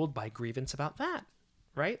was fueled by grievance about that.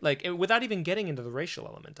 Right? Like, without even getting into the racial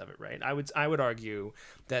element of it, right? I would argue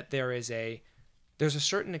that there's a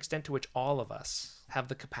certain extent to which all of us have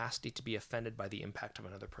the capacity to be offended by the impact of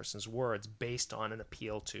another person's words based on an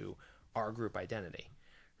appeal to our group identity,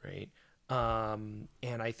 right? And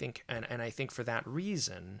I think for that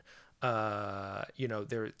reason,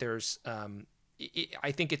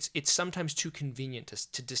 I think it's sometimes too convenient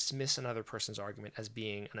to dismiss another person's argument as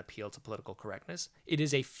being an appeal to political correctness. It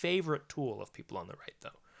is a favorite tool of people on the right, though,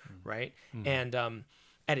 right? And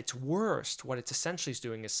at its worst, what it's essentially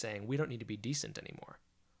doing is saying we don't need to be decent anymore.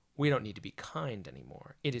 We don't need to be kind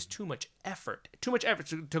anymore. It is too much effort. To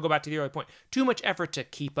go back to the earlier point, too much effort to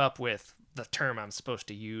keep up with the term I'm supposed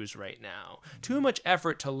to use right now. Too much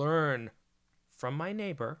effort to learn from my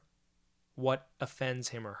neighbor what offends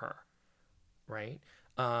him or her. Right?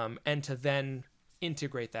 And to then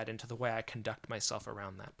integrate that into the way I conduct myself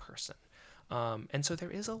around that person. And so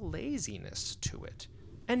there is a laziness to it.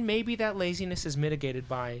 And maybe that laziness is mitigated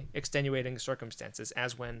by extenuating circumstances,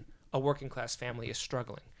 as when a working class family is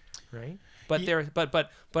struggling, right? But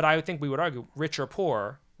but I would think we would argue, rich or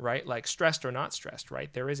poor, right? Like stressed or not stressed,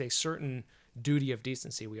 right? There is a certain duty of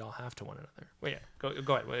decency we all have to one another. Well, yeah,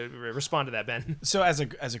 go ahead. Respond to that, Ben. So as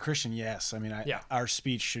a Christian, yes. I mean, our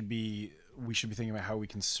speech should be. We should be thinking about how we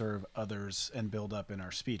can serve others and build up in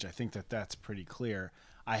our speech. I think that's pretty clear.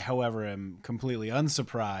 I, however, am completely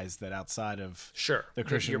unsurprised that outside of the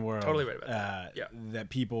Christian world, totally right about that. That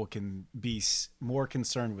people can be more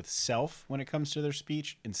concerned with self when it comes to their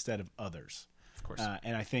speech instead of others. Of course.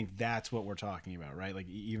 And I think that's what we're talking about, right? Like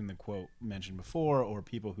even the quote mentioned before, or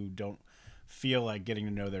people who don't feel like getting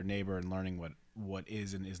to know their neighbor and learning what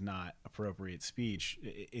is and is not appropriate speech.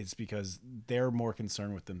 It's because they're more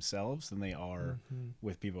concerned with themselves than they are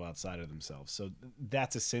with people outside of themselves. So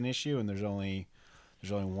that's a sin issue, and there's only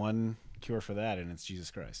one cure for that, and it's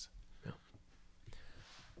Jesus Christ. Yeah.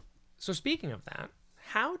 So speaking of that,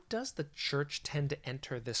 how does the church tend to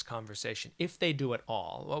enter this conversation, if they do at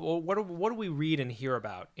all? What do we read and hear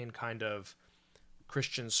about in kind of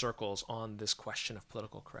Christian circles on this question of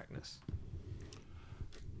political correctness?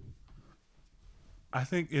 I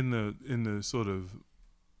think in the sort of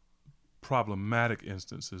problematic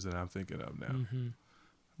instances that I'm thinking of now.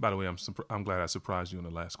 By the way, I'm glad I surprised you on the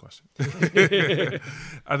last question.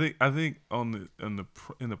 I think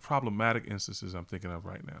in the problematic instances I'm thinking of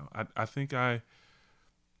right now, I think I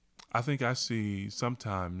see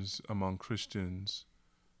sometimes among Christians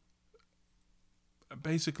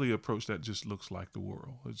basically approach that just looks like the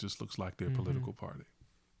world. It just looks like their political party,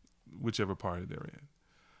 whichever party they're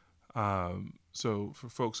in. So for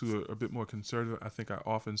folks who are a bit more conservative, I think I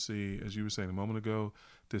often see, as you were saying a moment ago,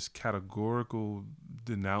 this categorical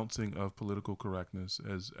denouncing of political correctness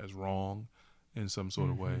as wrong in some sort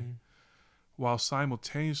of way, while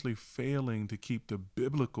simultaneously failing to keep the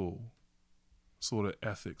biblical sort of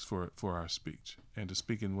ethics for our speech and to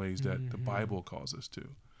speak in ways that the Bible calls us to.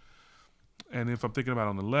 And if I'm thinking about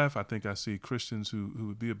on the left, I think I see Christians who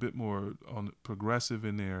would be a bit more progressive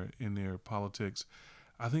in their politics.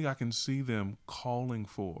 I think I can see them calling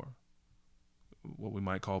for what we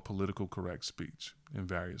might call political correct speech in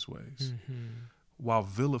various ways, while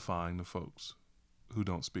vilifying the folks who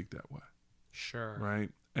don't speak that way. Sure.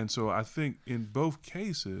 Right? And so I think in both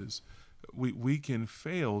cases, we can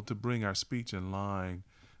fail to bring our speech in line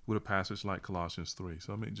with a passage like Colossians 3.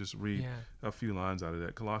 So let me just read a few lines out of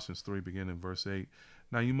that. Colossians 3, beginning in verse 8.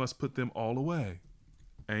 Now you must put them all away: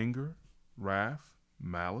 anger, wrath,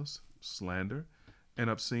 malice, slander, and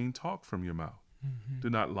obscene talk from your mouth. Do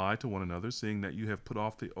not lie to one another, seeing that you have put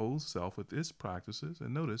off the old self with its practices,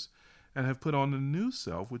 and notice, and have put on the new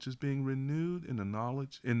self, which is being renewed in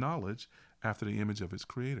knowledge after the image of its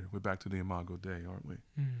creator. We're back to the Imago Dei, aren't we?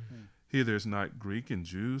 Here there's not Greek and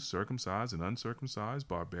Jew, circumcised and uncircumcised,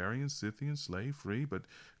 barbarian, Scythian, slave, free, but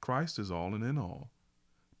Christ is all and in all.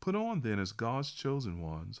 Put on then as God's chosen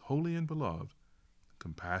ones, holy and beloved,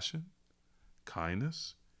 compassion,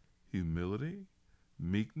 kindness, humility,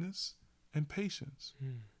 meekness, and patience,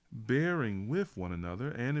 bearing with one another,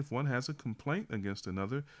 and if one has a complaint against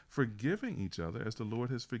another, forgiving each other as the Lord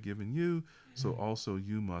has forgiven you, so also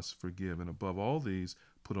you must forgive. And above all these,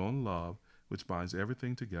 put on love, which binds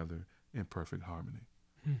everything together in perfect harmony.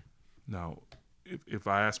 Now, if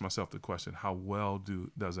I ask myself the question, how well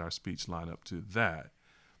does our speech line up to that,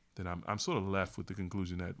 then I'm sort of left with the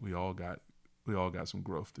conclusion that we all got some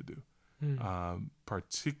growth to do,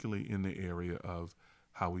 particularly in the area of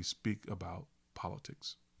how we speak about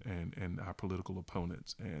politics and our political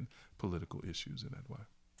opponents and political issues in that way.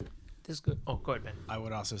 This is good. Oh, go ahead, Ben. I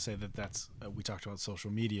would also say that's we talked about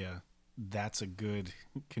social media. That's a good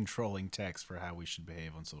controlling text for how we should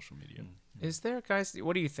behave on social media. Is there, guys,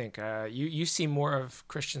 what do you think? You see more of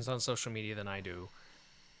Christians on social media than I do.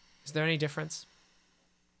 Is there any difference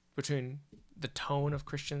between the tone of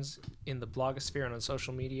Christians in the blogosphere and on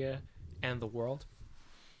social media and the world?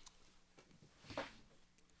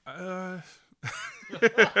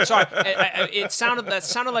 Sorry, it sounded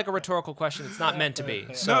like a rhetorical question. It's not meant to be.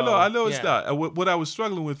 So, no, I know it's not. What I was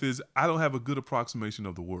struggling with is I don't have a good approximation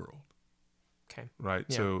of the world. Okay. Right.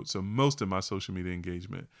 Yeah. So most of my social media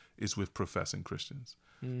engagement is with professing Christians.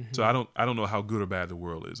 So I don't know how good or bad the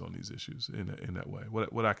world is on these issues in that way.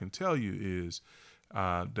 What I can tell you is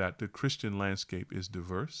that the Christian landscape is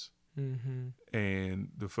diverse, and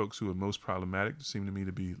the folks who are most problematic seem to me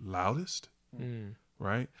to be loudest.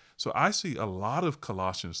 Right? So I see a lot of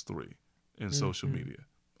Colossians 3 in social media.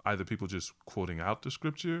 Either people just quoting out the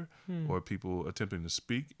scripture or people attempting to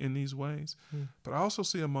speak in these ways. But I also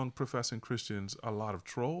see among professing Christians a lot of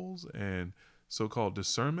trolls and so-called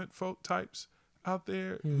discernment folk types out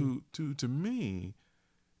there who, to me,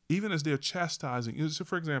 even as they're chastising. So,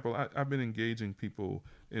 for example, I've been engaging people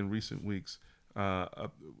in recent weeks.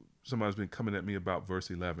 Somebody's been coming at me about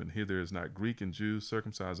verse 11. Here there is not Greek and Jew,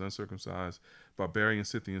 circumcised, uncircumcised, barbarian,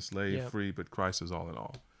 Scythian, slave, free, but Christ is all in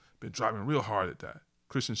all. Been driving real hard at that.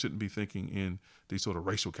 Christians shouldn't be thinking in these sort of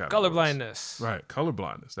racial categories. Colorblindness. Right,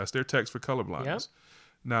 colorblindness. That's their text for colorblindness.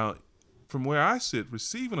 Now, from where I sit,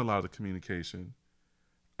 receiving a lot of the communication,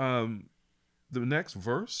 the next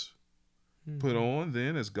verse, put on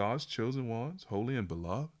then as God's chosen ones, holy and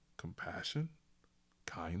beloved, compassion,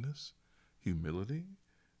 kindness, humility,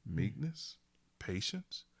 meekness,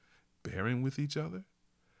 patience, bearing with each other.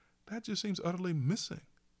 That just seems utterly missing.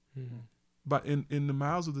 But in the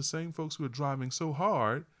mouths of the same folks who are driving so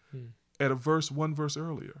hard at one verse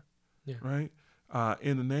earlier, right?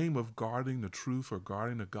 In the name of guarding the truth or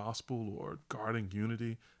guarding the gospel or guarding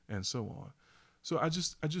unity and so on. So I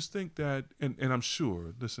just think that, and I'm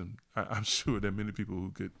sure, listen, I'm sure there are many people who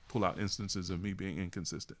could pull out instances of me being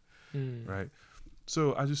inconsistent, right?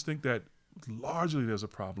 So I just think that largely there's a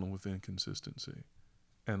problem with inconsistency,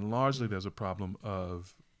 and largely there's a problem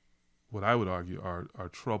of what I would argue are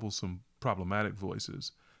troublesome, problematic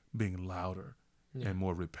voices being louder and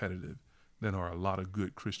more repetitive than are a lot of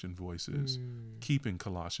good Christian voices keeping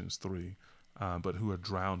Colossians 3, but who are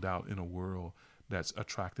drowned out in a world that's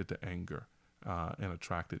attracted to anger and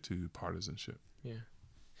attracted to partisanship. Yeah.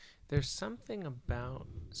 There's something about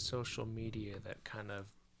social media that kind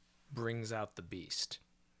of brings out the beast,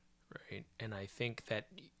 right? And I think that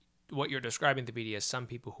what you're describing to be is some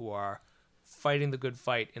people who are fighting the good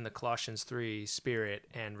fight in the Colossians 3 spirit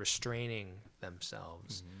and restraining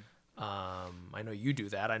themselves. I know you do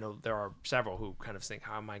that. I know there are several who kind of think,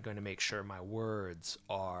 how am I going to make sure my words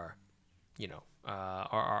are,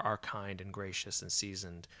 are kind and gracious and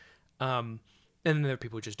seasoned? And then there are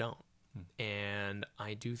people who just don't. And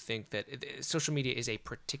I do think that social media is a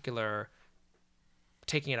particular,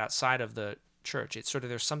 taking it outside of the church, it's sort of,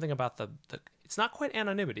 there's something about the it's not quite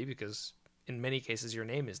anonymity, because in many cases your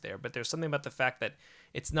name is there, but there's something about the fact that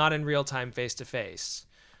it's not in real time, face to face,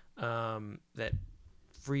 that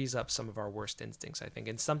frees up some of our worst instincts, I think,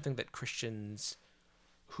 and something that Christians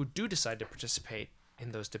who do decide to participate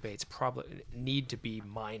in those debates probably need to be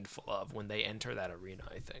mindful of when they enter that arena,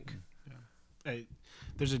 I think.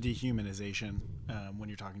 There's a dehumanization when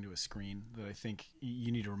you're talking to a screen that I think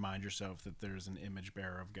you need to remind yourself that there's an image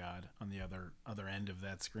bearer of God on the other end of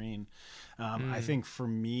that screen. I think for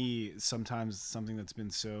me, sometimes something that's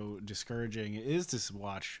been so discouraging is to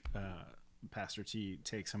watch Pastor T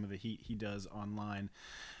take some of the heat he does online,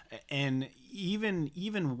 and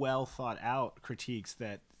even well thought out critiques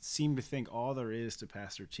that seem to think all there is to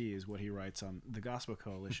Pastor T is what he writes on the Gospel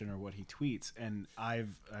Coalition or what he tweets. And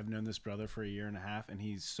I've known this brother for a year and a half, and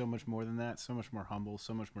he's so much more than that, so much more humble,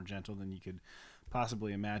 so much more gentle than you could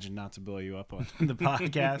possibly imagine, not to blow you up on the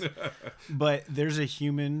podcast. But there's a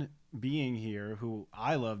human being here who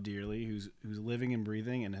I love dearly, who's living and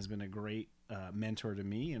breathing and has been a great mentor to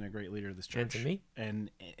me and a great leader of this church. And to me.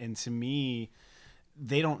 And to me,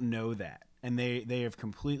 they don't know that. And they have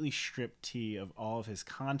completely stripped T of all of his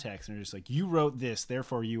context and are just like, you wrote this,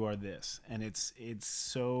 therefore you are this. And it's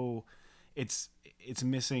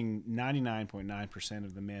missing 99.9%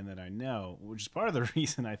 of the man that I know, which is part of the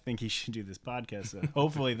reason I think he should do this podcast. So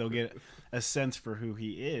hopefully they'll get a sense for who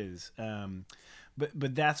he is.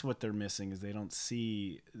 But that's what they're missing, is they don't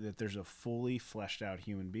see that there's a fully fleshed out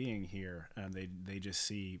human being here. They just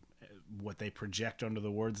see what they project onto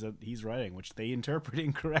the words that he's writing, which they interpret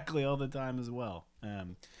incorrectly all the time as well.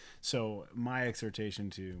 So my exhortation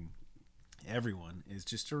to everyone is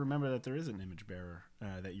just to remember that there is an image bearer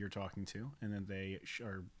that you're talking to, and that they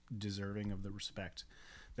are deserving of the respect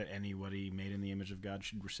that anybody made in the image of God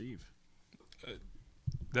should receive.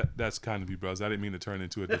 That's kind of you, bros. I didn't mean to turn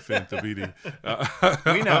into a defensive meeting.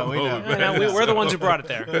 We know. We're the ones who brought it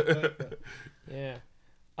there. Yeah.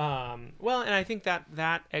 Well, and I think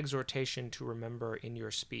that exhortation to remember in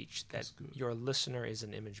your speech that your listener is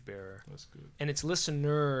an image bearer. That's good. And it's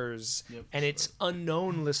listeners, Yep, and it's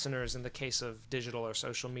unknown listeners in the case of digital or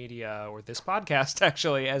social media or this podcast,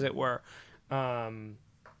 actually, as it were. And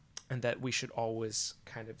that we should always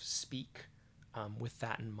kind of speak with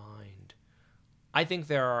that in mind. I think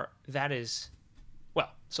so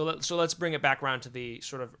let's bring it back around to the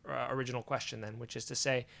sort of original question then, which is to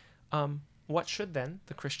say, what should then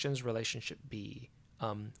the Christian's relationship be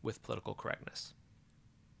with political correctness?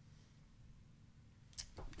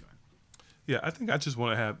 Yeah, I think I just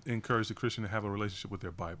want to encourage the Christian to have a relationship with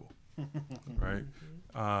their Bible, right?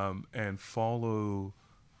 And follow.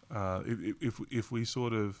 If we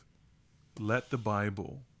sort of let the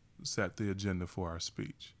Bible set the agenda for our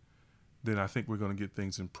speech, then I think we're going to get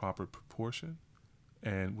things in proper proportion,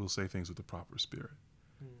 and we'll say things with the proper spirit.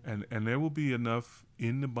 And there will be enough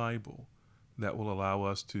in the Bible that will allow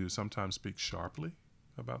us to sometimes speak sharply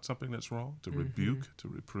about something that's wrong, to rebuke, to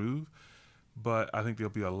reprove. But I think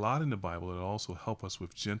there'll be a lot in the Bible that will also help us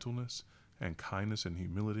with gentleness and kindness and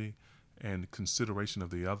humility and consideration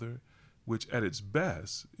of the other, which at its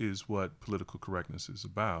best is what political correctness is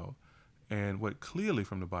about, and what clearly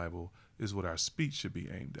from the Bible is what our speech should be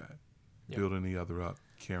aimed at. Yep. Building the other up,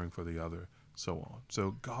 caring for the other, so on.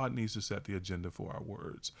 So God needs to set the agenda for our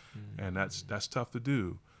words, and that's tough to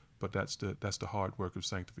do, but that's the hard work of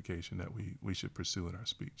sanctification that we should pursue in our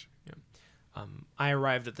speech. Yeah. I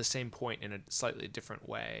arrived at the same point in a slightly different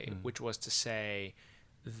way, which was to say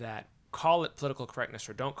that call it political correctness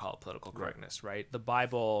or don't call it political correctness, right? The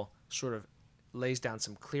Bible sort of lays down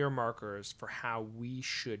some clear markers for how we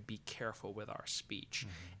should be careful with our speech.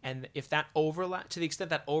 And if that to the extent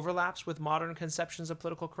that overlaps with modern conceptions of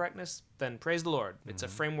political correctness, then praise the Lord. It's a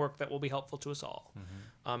framework that will be helpful to us all.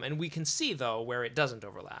 And we can see, though, where it doesn't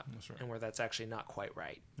overlap and where that's actually not quite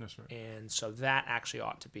right. That's right. And so that actually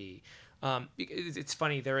ought to be. It's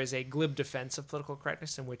funny, there is a glib defense of political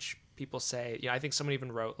correctness in which people say, I think someone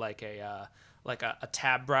even wrote like a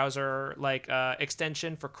tab browser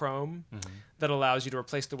extension for Chrome that allows you to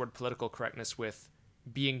replace the word political correctness with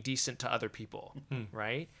being decent to other people,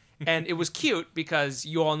 right? And it was cute because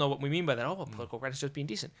you all know what we mean by that. Oh, well, political correctness is just being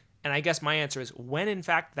decent. And I guess my answer is, when in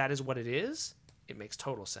fact that is what it is, it makes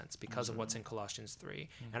total sense because of what's in Colossians 3.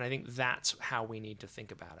 And I think that's how we need to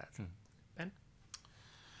think about it. Ben?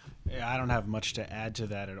 Yeah, I don't have much to add to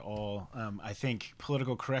that at all. I think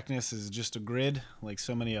political correctness is just a grid, like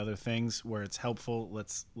so many other things. Where it's helpful,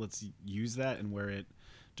 let's use that, and where it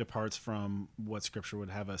departs from what Scripture would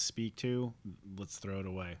have us speak to, let's throw it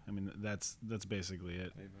away. I mean, that's basically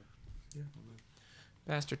it. Amen. Yeah.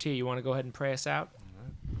 Pastor T, you want to go ahead and pray us out? All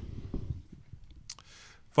right.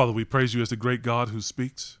 Father, we praise you as the great God who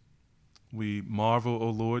speaks. We marvel, O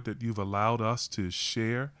Lord, that you've allowed us to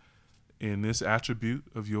share in this attribute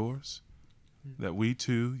of yours, that we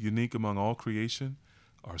too, unique among all creation,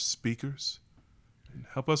 are speakers. And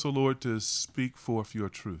help us, O Lord, to speak forth your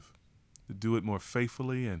truth, to do it more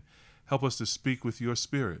faithfully, and help us to speak with your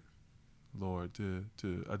spirit, Lord,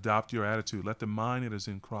 to adopt your attitude. Let the mind that is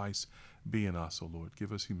in Christ be in us, O Lord.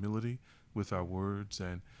 Give us humility with our words,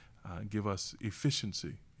 and give us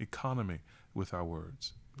efficiency, economy with our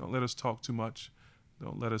words. Don't let us talk too much.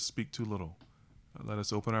 Don't let us speak too little. Let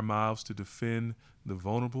us open our mouths to defend the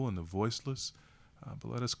vulnerable and the voiceless,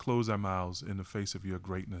 but let us close our mouths in the face of your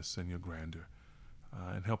greatness and your grandeur,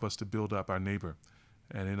 and help us to build up our neighbor.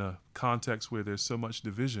 And in a context where there's so much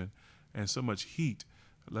division and so much heat,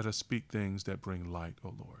 let us speak things that bring light, O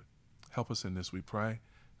Lord. Help us in this, we pray.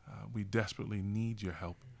 We desperately need your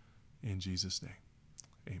help. In Jesus' name,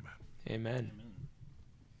 amen. Amen.